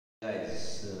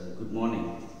Guys, good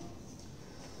morning.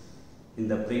 In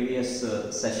the previous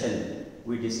session,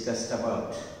 we discussed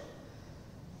about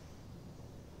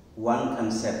one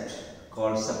concept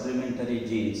called supplementary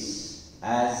genes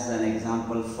as an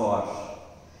example for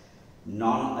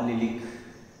non-allelic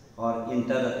or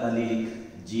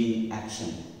interallelic gene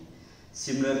action.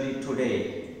 Similarly,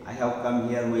 today I have come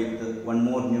here with one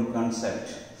more new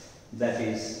concept, that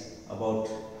is about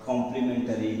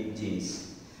complementary genes.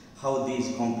 How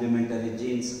these complementary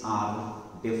genes are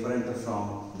different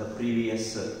from the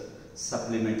previous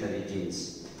supplementary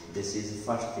genes. This is the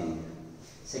first thing.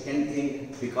 Second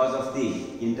thing, because of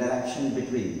the interaction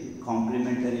between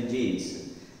complementary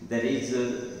genes, there is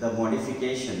the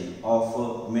modification of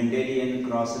Mendelian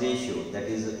cross ratio, that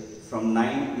is from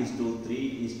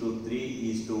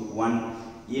 9:3:3:1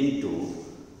 into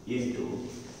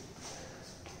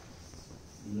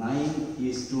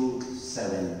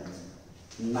 9:7.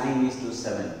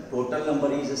 9:7. Total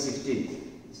number is 16.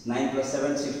 9 plus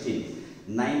 7, 16.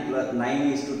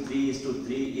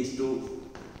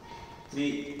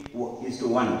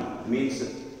 9:3:3:1 means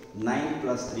 9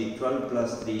 plus 3, 12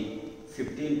 plus 3,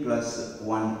 15 plus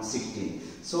 1, 16.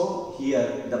 So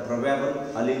here the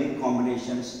probable allelic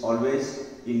combinations, always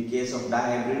in case of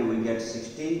dihybrid we get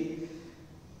 16,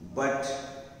 but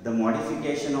the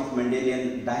modification of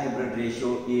Mendelian dihybrid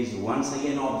ratio is once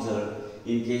again observed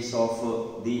in case of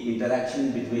the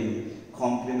interaction between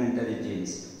complementary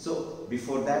genes. So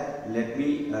before that, let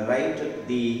me write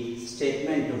the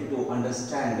statement to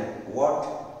understand what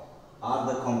are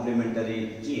the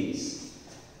complementary genes.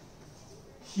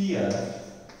 Here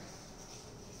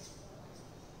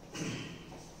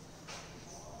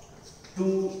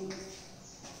two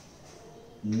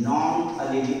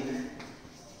non-allelic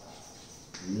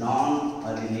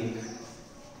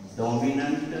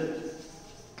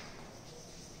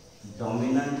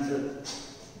dominant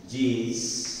genes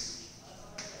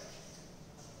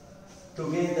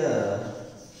together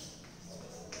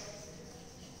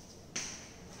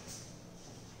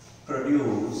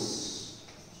produce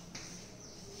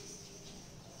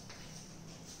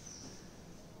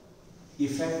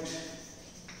effect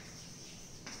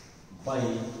by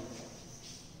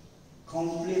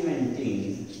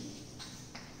complementing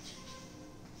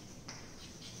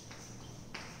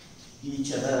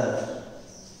each other,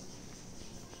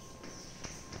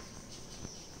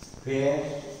 where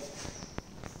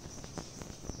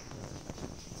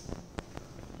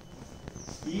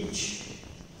each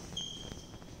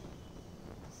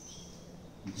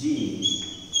gene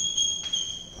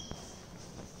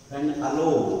when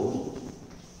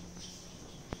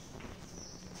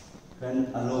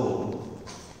alone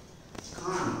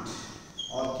can't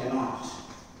or cannot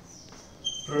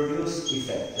produce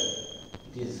effect.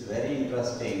 It is very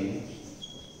interesting.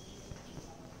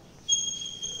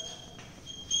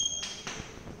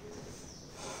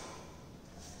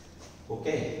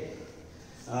 Okay,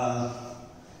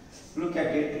 look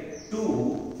at it.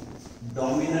 Two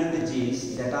dominant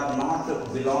genes that are not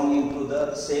belonging to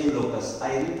the same locus.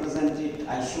 I represent it,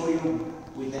 I show you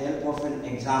with the help of an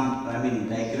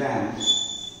diagram.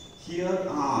 Here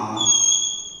are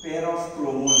pair of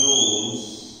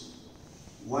chromosomes.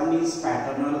 One is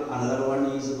paternal, another one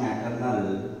is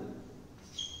maternal.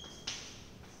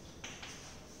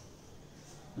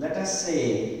 Let us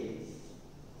say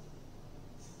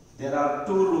there are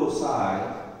two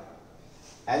loci.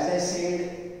 As I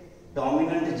said,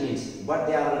 dominant genes, but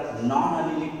they are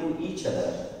non-allelic to each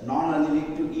other.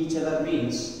 Non-allelic to each other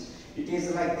means it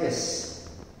is like this.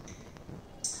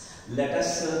 Let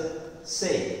us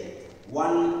say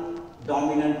one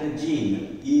dominant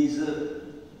gene is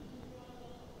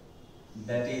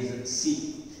that is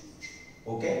C,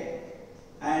 okay,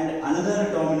 and another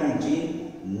dominant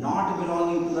gene not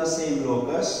belonging to the same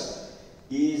locus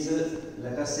is,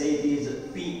 let us say it is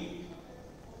P,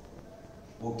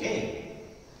 okay.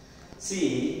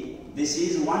 See, this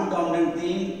is one dominant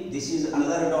gene, this is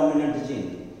another dominant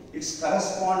gene. Its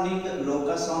corresponding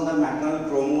locus on the maternal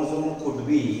chromosome could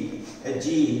be a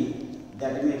gene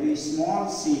that may be small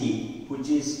c, which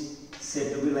is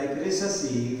said to be like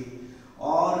recessive,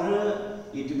 or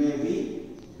it may be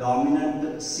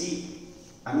dominant C,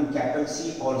 capital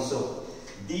C also.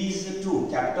 These two,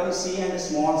 capital C and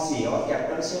small c, or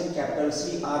capital C and capital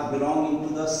C, are belonging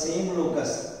to the same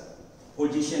locus.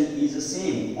 Position is the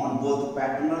same on both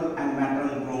paternal and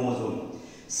maternal chromosome.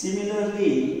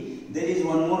 Similarly, there is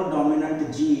one more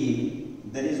dominant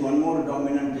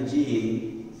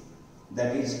gene.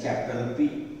 That is capital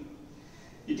P.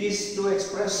 It is to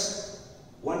express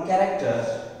one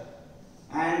character,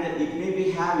 and it may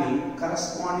be having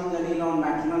corresponding allele on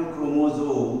maternal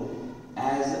chromosome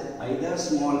as either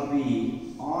small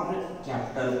p or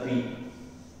capital P.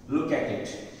 Look at it.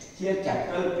 Here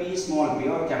capital P, small p,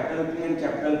 or capital P and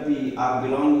capital P are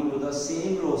belonging to the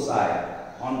same loci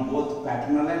on both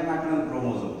paternal and maternal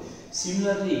chromosome.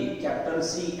 Similarly, capital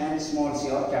C and small c,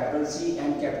 or capital C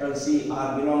and capital C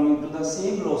are belonging to the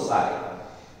same loci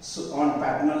on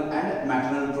paternal and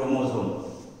maternal chromosome.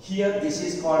 Here this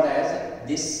is called as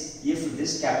this. If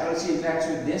this capital C interacts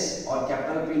with this or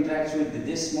capital P interacts with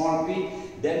this small p,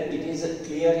 then it is a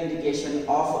clear indication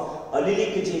of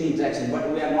allelic gene interaction. But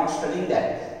we are not studying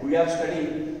that. We are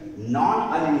studying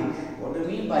non-allelic. What do you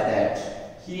mean by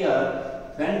that?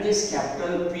 Here, when this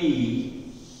capital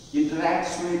P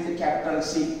interacts with capital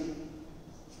C,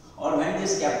 or when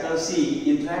this capital C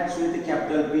interacts with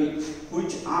capital P,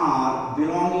 which are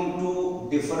belonging to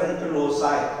different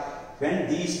loci, when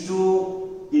these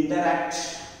two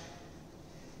interact,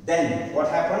 then what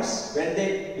happens? When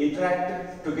they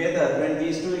interact together, when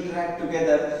these two interact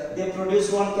together, they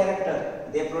produce one character.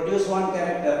 They produce one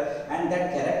character, and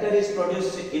that character is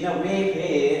produced in a way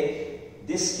where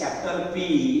this capital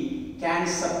P can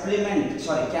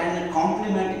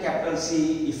complement capital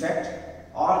C effect,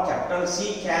 or capital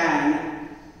C can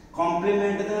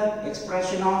complement the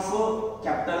expression of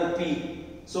capital P.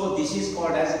 So this is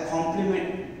called as a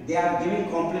complement. They are giving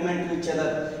complement to each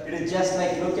other. It is just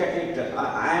like, look at it.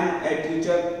 I am a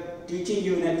teacher teaching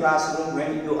you in a classroom.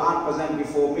 When you are present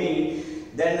before me,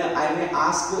 then I may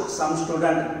ask some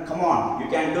student, come on, you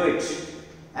can do it.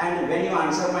 And when you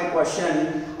answer my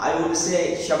question, I would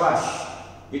say, shabash.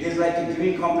 It is like a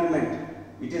giving compliment.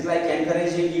 It is like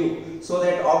encouraging you, so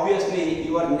that obviously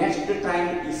your next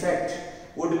time effect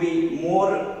would be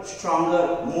more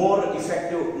stronger, more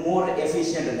effective, more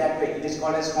efficient. That way it is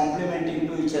called as complementing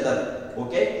to each other.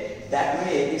 Okay, that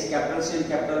way this capital C and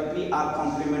capital P are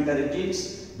complementary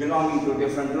genes belonging to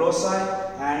different loci,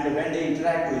 and when they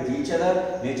interact with each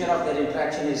other, nature of their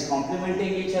interaction is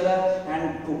complementing each other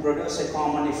and to produce a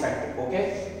common effect.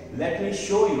 Okay, let me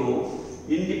show you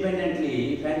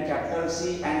independently when capital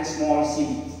C and small c,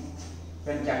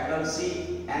 when capital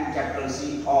C and capital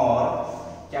C, or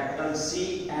capital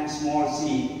C and small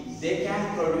c, they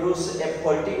can produce a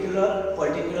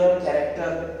particular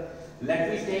character. Let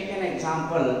me take an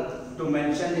example to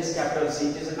mention this capital C.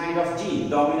 It is a kind of gene,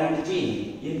 dominant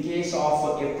gene. In case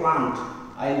of a plant,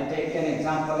 I will take an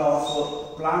example of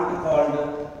a plant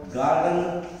called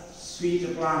garden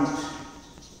sweet plant.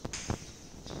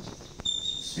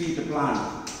 Sweet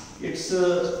plant. Its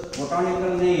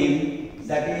botanical name,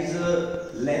 that is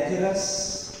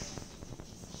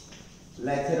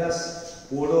Lathyrus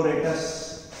odoratus.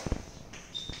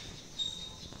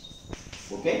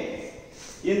 Okay.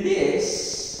 In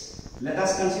this, let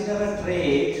us consider a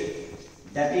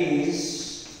trait, that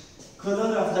is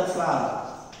color of the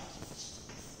flower.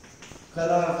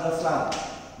 Color of the flower.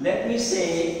 Let me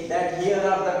say that here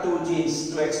are the two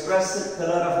genes to express the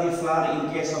color of the flower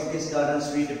in case of this garden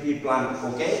sweet pea plant.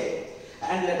 Okay.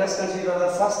 And let us consider the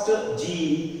first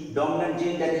gene, dominant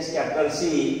gene, that is capital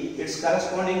C. Its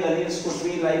corresponding alleles could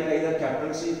be like either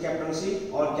capital C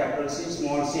or capital C,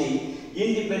 small c.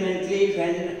 Independently,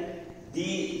 when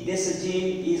this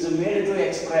gene is made to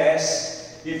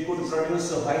express, it could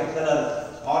produce a white color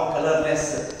or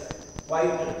colorless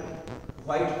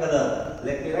white color.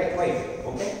 Let me write white.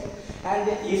 Okay. And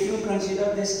if you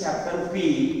consider this capital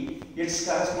P, its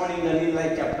corresponding allele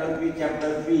like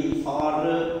capital P,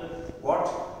 or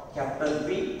what? Capital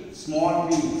P, small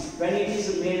p. When it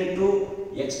is made to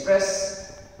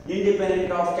express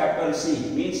independent of capital C,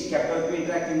 means capital P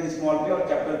interacting with small p or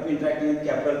capital P interacting with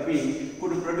capital P,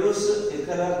 could produce a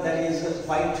color that is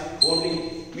white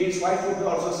only. Means white would be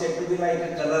also said to be like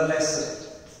a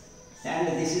colorless, and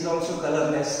this is also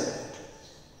colorless.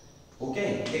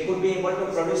 Okay, they could be able to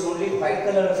produce only white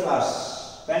colored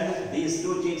flowers when these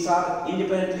two genes are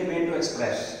independently made to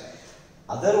express.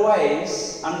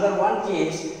 Otherwise, under one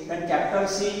case, when capital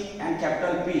C and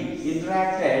capital P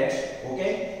interacted,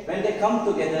 okay, when they come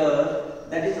together,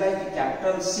 that is like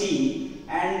capital C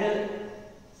and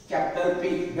capital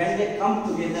P. When they come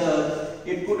together,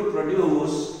 it could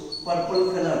produce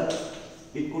purple color.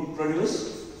 It could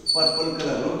produce purple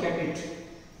color. Look at it.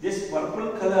 This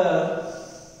purple color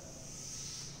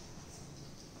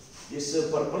is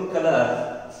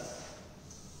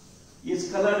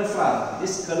colored flower.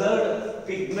 This colored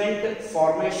pigment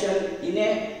formation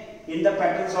in the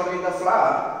petals or in the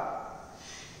flower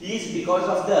is because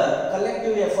of the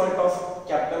collective effort of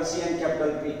capital C and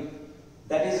capital P.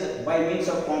 That is by means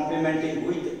of complementing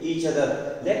with each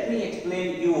other. Let me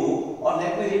explain you, or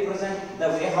let me represent the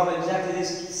way how exactly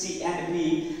this C and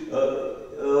P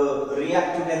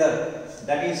react together.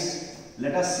 That is,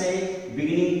 let us say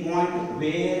beginning point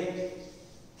where,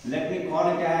 let me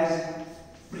call it as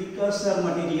precursor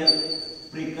material.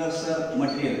 Precursor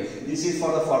material. This is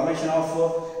for the formation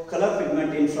of color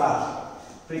pigment in flower.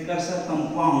 Precursor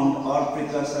compound or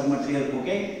precursor material.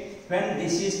 Okay. When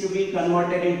this is to be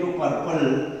converted into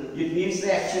purple, it needs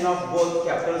the action of both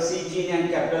capital C gene and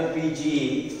capital P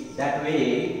gene. That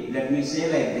way, let me say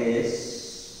like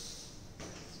this.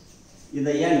 In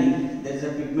the end, there is a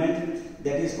pigment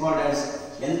that is called as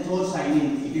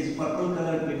anthocyanin. It is purple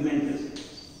colored pigment.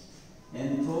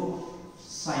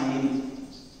 Anthocyanin.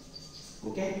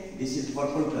 Okay, this is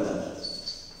purple color.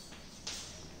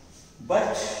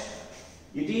 But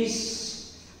it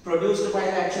is produced by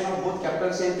the action of both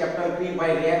capital C and capital P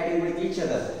by reacting with each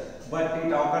other. But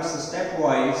it occurs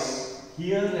stepwise.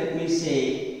 Here, let me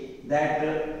say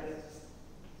that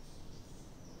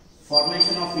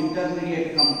formation of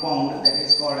intermediate compound that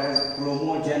is called as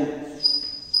chromogen.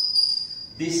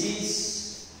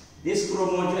 This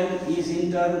chromogen is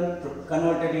in turn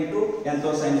converted into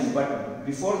anthocyanin. But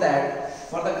before that,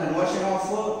 for the conversion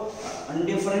of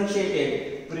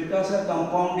undifferentiated precursor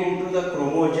compound into the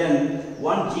chromogen,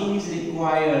 one gene is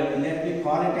required. Let me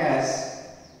call it as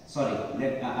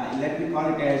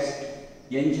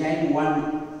enzyme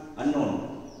 1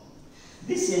 unknown.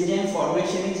 This enzyme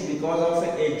formation is because of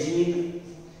a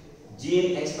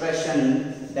gene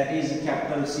expression that is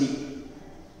capital C.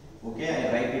 Okay,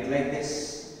 I write it like this.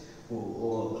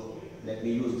 Let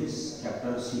me use this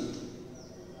capital C.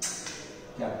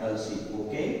 Capital C.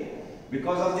 Okay.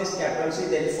 Because of this capital C,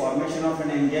 there is formation of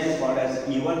an enzyme called as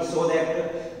E1, so that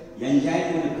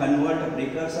enzyme will convert a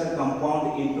precursor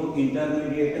compound into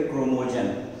intermediate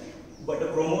chromogen. But the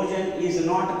chromogen is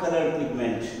not colored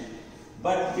pigment.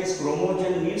 But this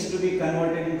chromogen needs to be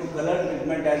converted into colored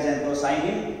pigment as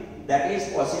anthocyanin. That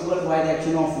is possible by the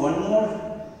action of one more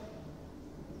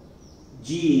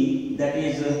gene, that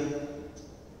is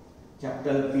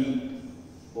capital P.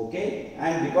 Okay,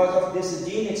 and because of this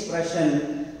gene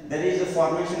expression, there is a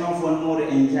formation of one more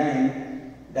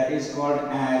enzyme that is called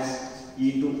as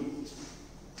E2.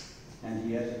 And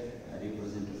here I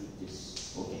represent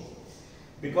this. Okay.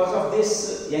 Because of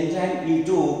this enzyme E2,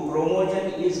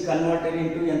 chromogen is converted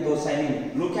into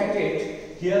anthocyanin. Look at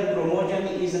it. Here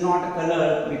chromogen is not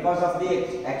colored because of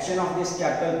the action of this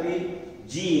capital P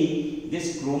gene.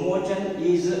 This chromogen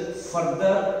is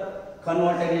further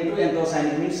converted into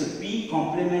anthocyanin, means P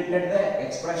complemented the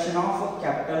expression of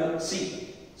capital C.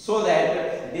 So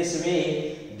that this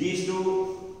way these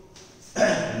two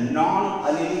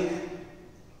non-allelic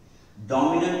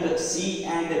dominant C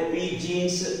and P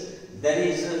genes, there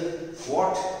is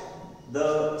what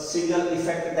the single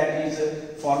effect, that is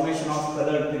formation of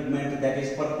colored pigment, that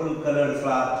is purple colored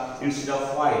flower instead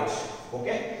of white.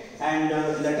 Okay, and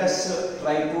let us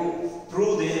try to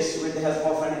prove this with the help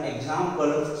of an example,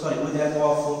 with the help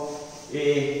of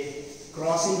a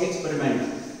crossing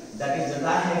experiment. That is the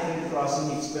dihybrid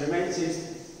crossing experiment, since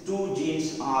two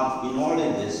genes are involved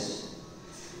in this.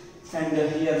 And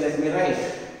here let me write,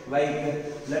 like,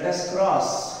 let us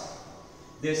cross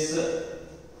this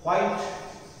white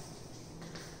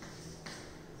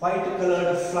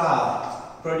colored flower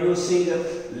producing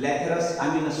lathrus,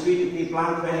 sweet pea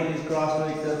plant, when it is crossed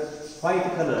with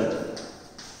white colored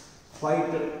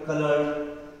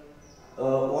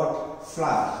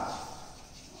flower.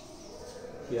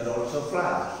 Here also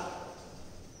flower.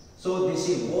 So this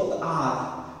is both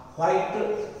are white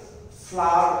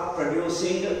flower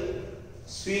producing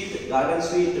garden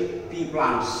sweet pea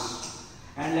plants.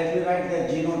 And let me write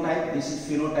the genotype. This is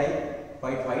phenotype,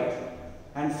 white,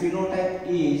 and phenotype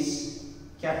is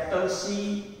capital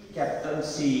C,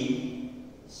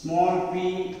 small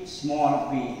p.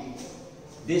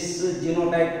 This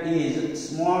genotype is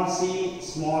small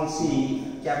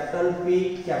c, capital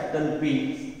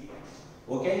P.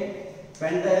 Okay.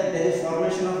 When there is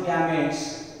formation of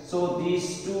gametes, so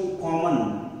these two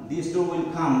will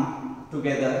come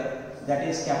together. That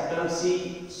is capital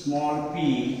C, small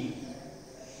p.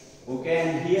 Okay,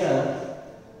 and here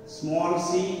small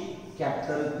c,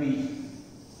 capital P.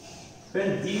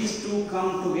 When these two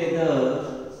come together,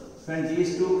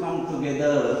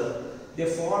 they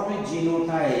form a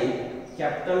genotype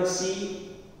capital C,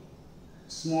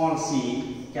 small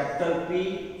c, capital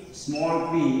P, small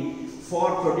p,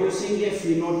 for producing a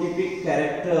phenotypic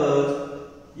character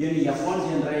in F1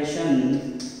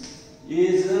 generation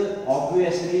is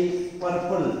obviously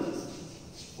purple.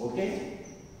 Okay,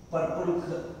 purple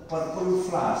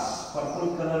flowers,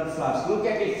 purple colored flowers. Look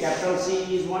at it. Capital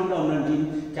C is one dominant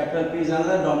gene, capital P is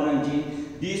another dominant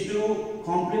gene. These two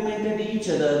complemented each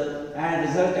other and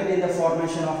resulted in the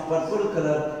formation of purple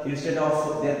color instead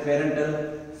of their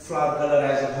parental flower color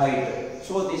as white.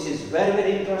 So this is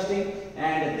very interesting,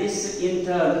 and this in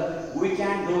turn we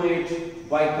can do it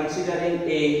by considering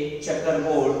a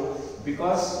checkerboard,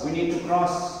 because we need to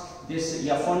cross this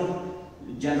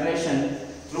F1 generation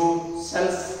through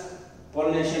self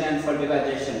pollination and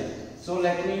fertilization. So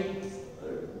let me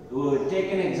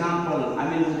take an example. I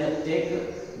mean,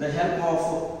 take the help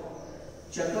of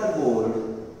checkerboard.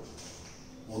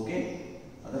 Okay,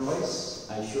 otherwise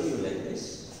I show you like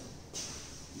this,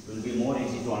 it will be more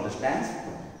easy to understand.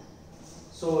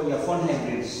 So F1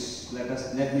 hybrids,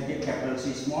 let me take capital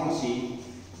C, small c,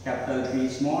 capital P,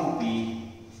 small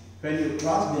p. When you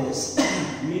cross this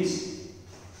means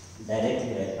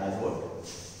directly I wrote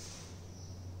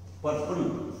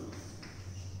purple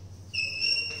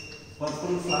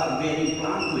flower bearing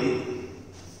plant with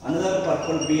another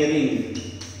purple bearing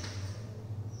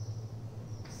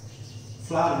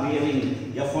flower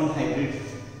bearing F1 hybrid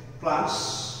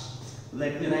plants.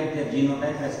 Let me write their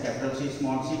genotype as capital C,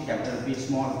 small c, capital P,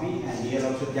 small p, and here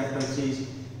also capital C,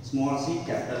 small c,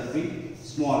 capital P,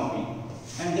 small p.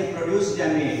 And they produce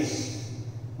gametes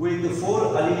with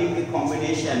 4 allelic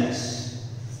combinations.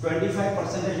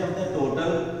 25% of the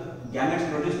total gametes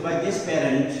produced by this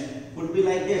parent could be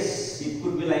like this. It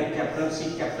could be like capital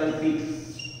C, capital P.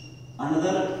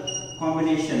 Another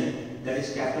combination, that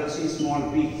is capital C,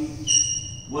 small p.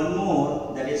 One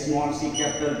more, that is small c,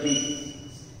 capital P.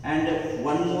 And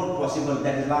one more possible,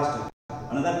 that is last.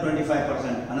 Another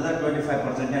 25%, another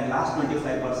 25%, and last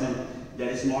 25%, that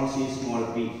is small c, small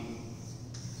p.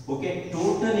 Okay,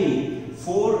 totally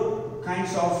 4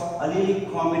 kinds of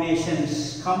allelic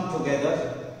combinations come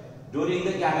together during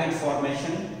the gamete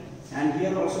formation, and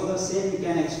here also the same you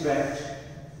can expect.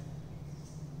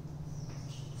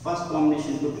 First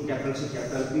combination could be capital C,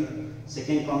 capital P.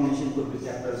 Second combination could be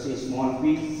capital C, small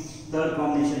p. Third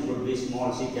combination could be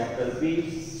small c, capital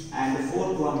P. And the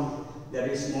fourth one, that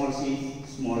is small c,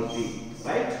 small p.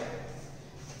 Right?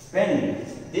 When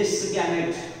this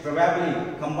gamete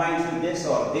probably combines with this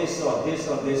or this or this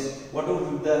or this, what would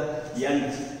be the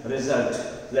end result?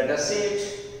 Let us say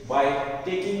it by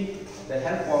taking the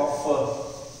help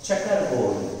of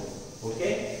checkerboard,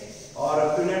 okay, or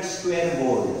a Punnett square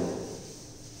board.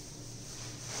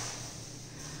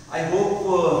 I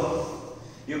hope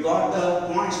you got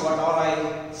the points what all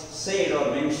I said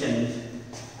or mentioned.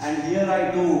 And here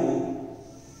I do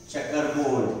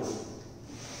checkerboard,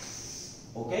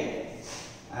 okay,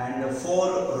 and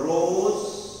 4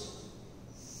 rows,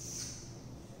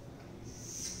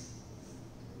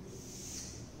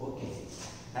 okay,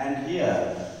 and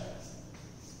here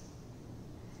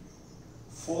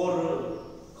 4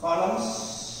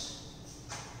 columns,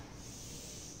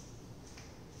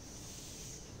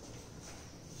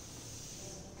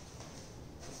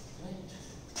 right,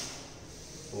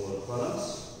 4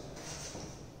 columns.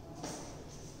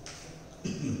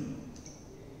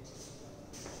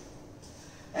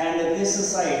 And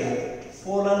this side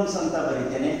pollens anta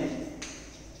baritene,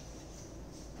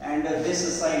 and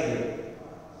this side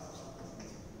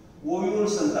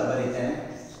ovules anta baritene.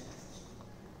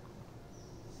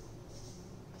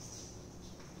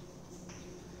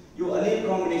 You allele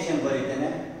combination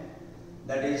baritene,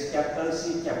 that is capital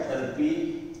C, capital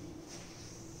P,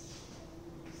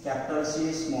 capital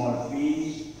C, small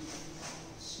p,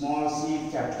 small c,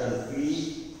 capital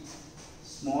P,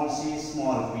 small c,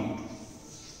 small p.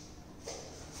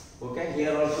 Okay,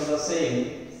 here also the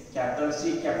same, capital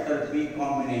C, capital P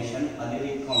combination,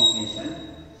 allelic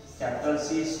combination, capital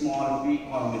C, small p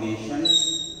combination,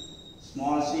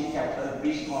 small c, capital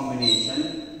P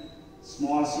combination,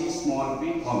 small c, small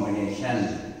p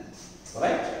combination.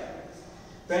 Right?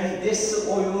 When this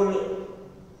ovule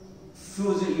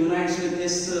unites with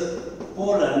this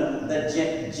pollen, the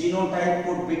genotype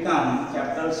could become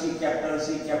capital C, capital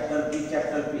C, capital P,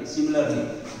 capital P.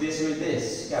 Similarly, this with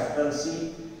this, capital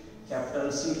C,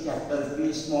 capital C, capital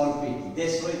P, small p.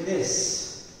 This with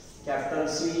this, capital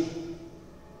C,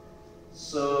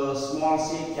 so small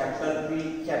c, capital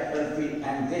P,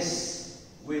 and this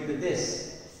with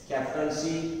this, capital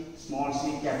C, small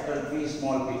c, capital P,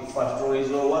 small p. First row is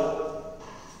over.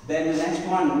 Then the next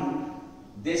one,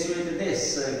 this with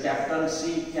this, capital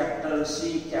C, capital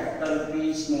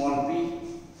P, small p.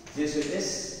 This with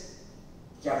this,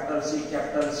 capital C,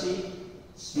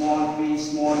 small p,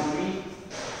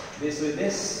 this with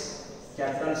this,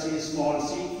 capital C, small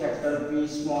c, capital P,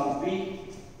 small p,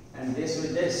 and this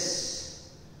with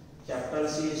this, capital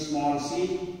C, small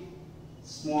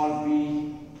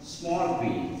p, small p,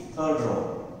 third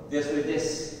row. This with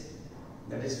this,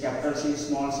 that is capital C,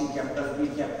 small c, capital P,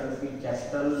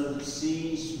 capital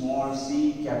C, small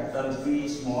c, capital P,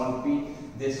 small p.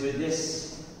 This with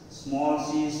this, small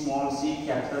c,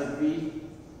 capital P,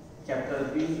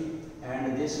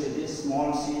 and this with this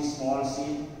small c,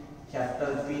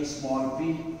 capital P, small p,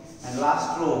 and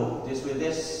last row this with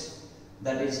this,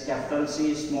 that is capital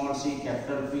C,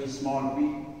 capital P, small p,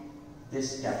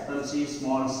 this capital C,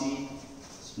 small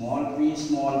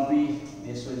p,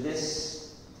 this with this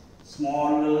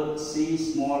small c,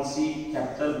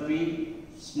 capital P,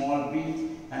 small p,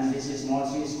 and this is small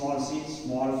c, small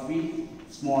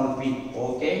p,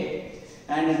 okay.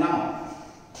 And now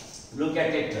look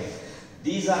at it.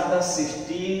 These are the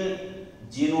 16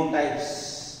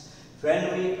 genotypes.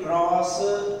 When we cross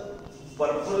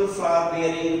purple flower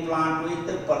bearing plant with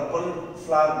purple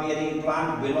flower bearing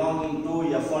plant belonging to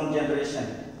F1 generation.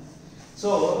 So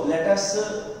let us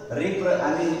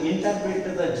interpret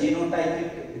the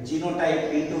genotype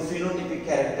into phenotypic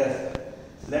character.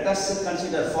 Let us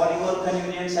consider, for your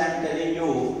convenience I am telling you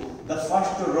the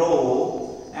first row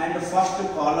and first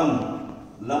column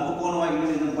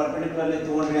perpendicularly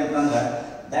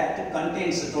that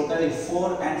contains totally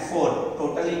 4 and 4,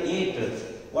 totally 8.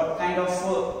 What kind of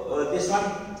this one?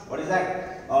 What is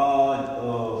that?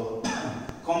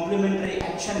 Complementary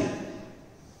action.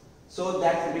 So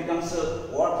that becomes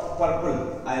what?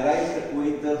 Purple. I write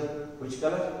with which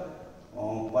color?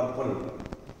 Purple.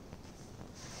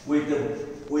 With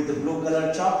the blue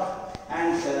color chalk,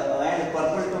 and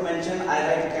purple to mention I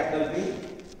write capital P.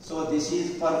 So this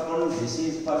is purple, this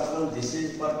is purple, this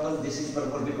is purple, this is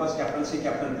purple, because capital C,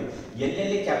 capital P.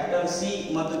 Yelli capital C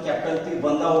ಮತ್ತು capital P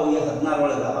ಬಂದಾವು ಈ 16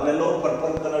 ಒಳಗ ಅವೆಲ್ಲವೂ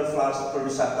purple colour flowers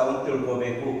produce ಆಗ್ತಾವ ಅಂತ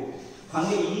ತಿಳ್ಕೋಬೇಕು.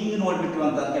 ಹಾಗೆ ಈಗ ನೋಡ್ಬಿಟ್ಟು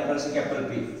ಅಂತ capital C, capital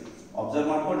P observe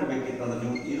ಮಾಡ್ಕೊಂಡಿರ್ಬೇಕಿತ್ತು ಅಂದ್ರೆ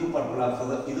ನೀವು ಇದು ಪರ್ಪಲ್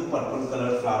ಆಗ್ತದೆ, ಇದು ಪರ್ಪಲ್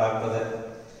ಕಲರ್ ಫ್ಲವರ್ ಆಗ್ತದೆ.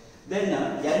 ದೆನ್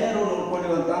ಎಲ್ಲರೂ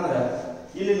ನೋಡ್ಕೊಂಡಿವಿ ಅಂತಂದ್ರೆ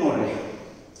ಇಲ್ಲಿ ನೋಡ್ರಿ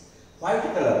white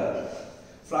color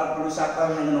flower produce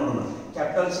ಆಗ್ತಾವೆ ಅಂತ ನೋಡೋಣ.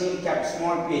 capital C,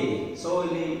 small p. So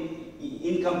ಇಲ್ಲಿ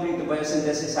incomplete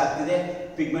biosynthesis ಆಗ್ತಿದೆ,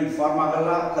 pigment form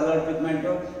ಆಗಲ್ಲ, color pigment,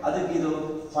 ಅದಕ್ಕೆ ಇದು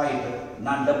white.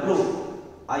 ನಾನು W,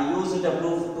 I use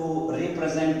W to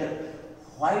represent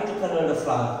white colored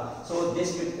flower. So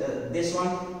this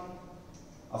one,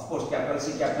 of course capital C,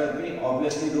 capital P,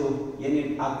 obviously ಇದು ಏನು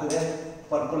ಆಗ್ತದೆ,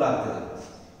 purple ಆಗ್ತದೆ.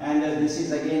 And this is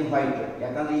again white,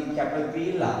 ಯಾಕಂದ್ರೆ ಈ capital P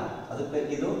ಇಲ್ಲ, ಅದಕ್ಕೆ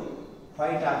ಇದು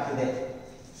white ಆಗ್ತಿದೆ.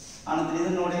 ಆನಂತರ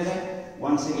ಇದನ್ನು ನೋಡಿದ್ರೆ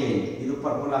once again ಇದು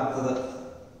ಪರ್ಪಲ್ ಆಗ್ತದೆ.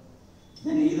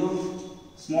 ದೆನ್ ಇದು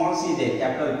ಸ್ಮಾಲ್ ಸಿ ಇದೆ,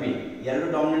 ಕ್ಯಾಪಿಟಲ್ ಪಿ, ಎರಡು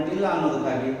ಡಾಮಿನೆಂಟ್ ಇಲ್ಲ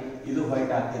ಅನ್ನೋದಕ್ಕಾಗಿ ಇದು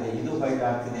ವೈಟ್ ಆಗ್ತಿದೆ, ಇದು ವೈಟ್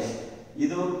ಆಗ್ತಿದೆ,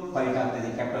 ಇದು ವೈಟ್ ಆಗ್ತಿದೆ,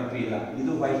 ಕ್ಯಾಪಿಟಲ್ ಪಿ ಇಲ್ಲ,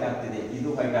 ಇದು ವೈಟ್ ಆಗ್ತಿದೆ, ಇದು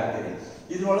ವೈಟ್ ಆಗ್ತಿದೆ.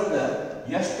 ಇದ್ರೊಳಗೆ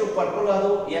ಎಷ್ಟು ಪರ್ಪಲ್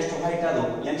ಅದು ಎಷ್ಟು ವೈಟ್ ಅದು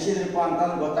ಎನ್ಸಿದ್ರಪ್ಪ ಅಂತ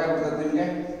ಗೊತ್ತಾಗ್ಬಿಡ್ತದೆ ನಿಮಗೆ.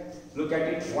 ಲುಕ್ ಅಟ್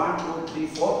ಇಟ್, 1 2 3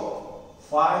 4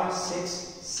 5 6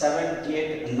 7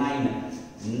 8 9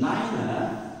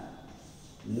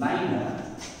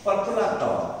 ಪರ್ಪಲ್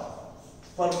ಆಗ್ತಾವ,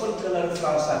 ಪರ್ಪಲ್ ಕಲರ್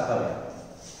ಫ್ಲವರ್ಸ್ ಆಗ್ತವೆ.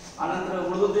 ಅನಂತರ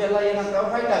ಉಳಿದು ಎಲ್ಲ ಏನಾಗ್ತಾವೆ,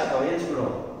 ವೈಟ್ ಆಗ್ತಾವೆ. ಎನ್ಸ್ಬಿಡು,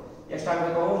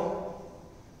 ಎಷ್ಟಾಗಬೇಕು?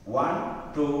 1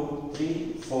 2 3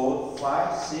 4 5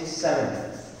 6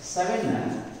 7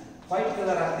 ವೈಟ್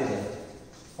ಕಲರ್ ಆಗ್ತಿದೆ,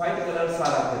 ವೈಟ್ ಕಲರ್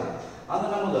ಫ್ಲವರ್ ಆಗ್ತಿದೆ. ಅದು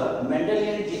ನಮಗೆ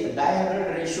ಮೆಂಡೆಲಿಯನ್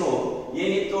ಡೈಹೈಬ್ರಿಡ್ ರೇಷಿಯೋ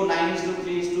ಏನಿತ್ತು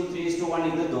 9:3:3:1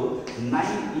 ಇದ್ದದ್ದು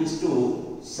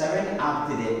 9:7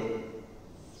 ಆಗ್ತಿದೆ.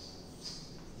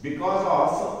 Because of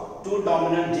two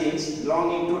dominant genes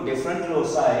belonging to different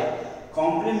loci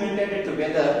complemented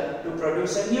together to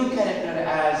produce a new character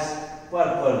as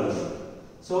purple.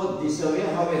 So this way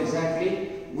how exactly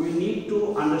we need to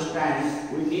understand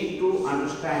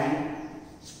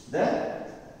the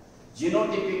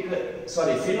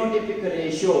phenotypic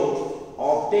ratio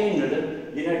obtained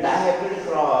in a dihybrid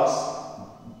cross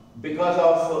because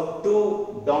of two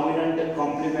dominant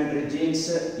complementary genes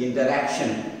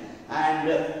interaction. And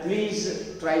please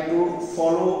try to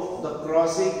follow the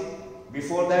crossing.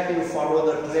 Before that you follow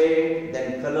the trade, then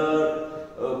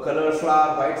color flower,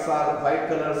 white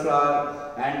color flower,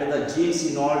 and the genes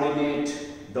involved in it,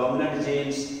 dominant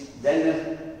genes, then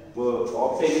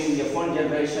obtaining F1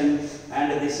 generation, and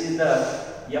this is the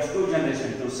F2 generation.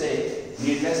 To say,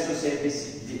 needless to say, this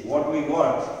what we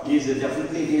got is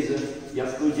definitely is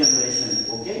F2 generation.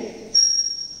 Okay,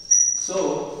 so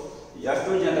F2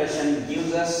 generation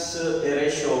gives us a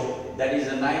ratio that is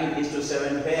a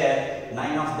 9:7, where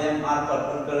 9 of them are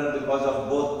purple color because of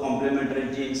both complementary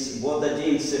genes. Both the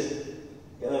genes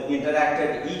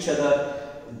interacted each other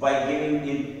by giving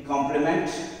in complement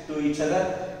to each other,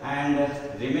 and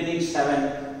remaining 7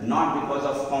 not because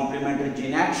of complementary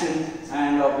gene action,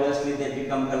 and obviously they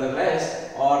become colorless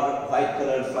or white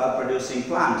colored flower producing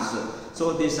plants. So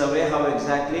this is a way how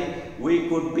exactly we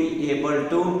could be able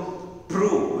to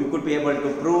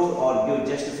prove or give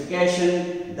justification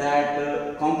that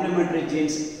complementary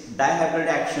genes dihybrid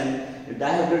action,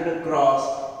 dihybrid cross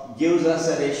gives us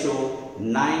a ratio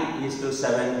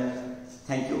 9:7.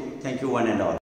 Thank you one and all.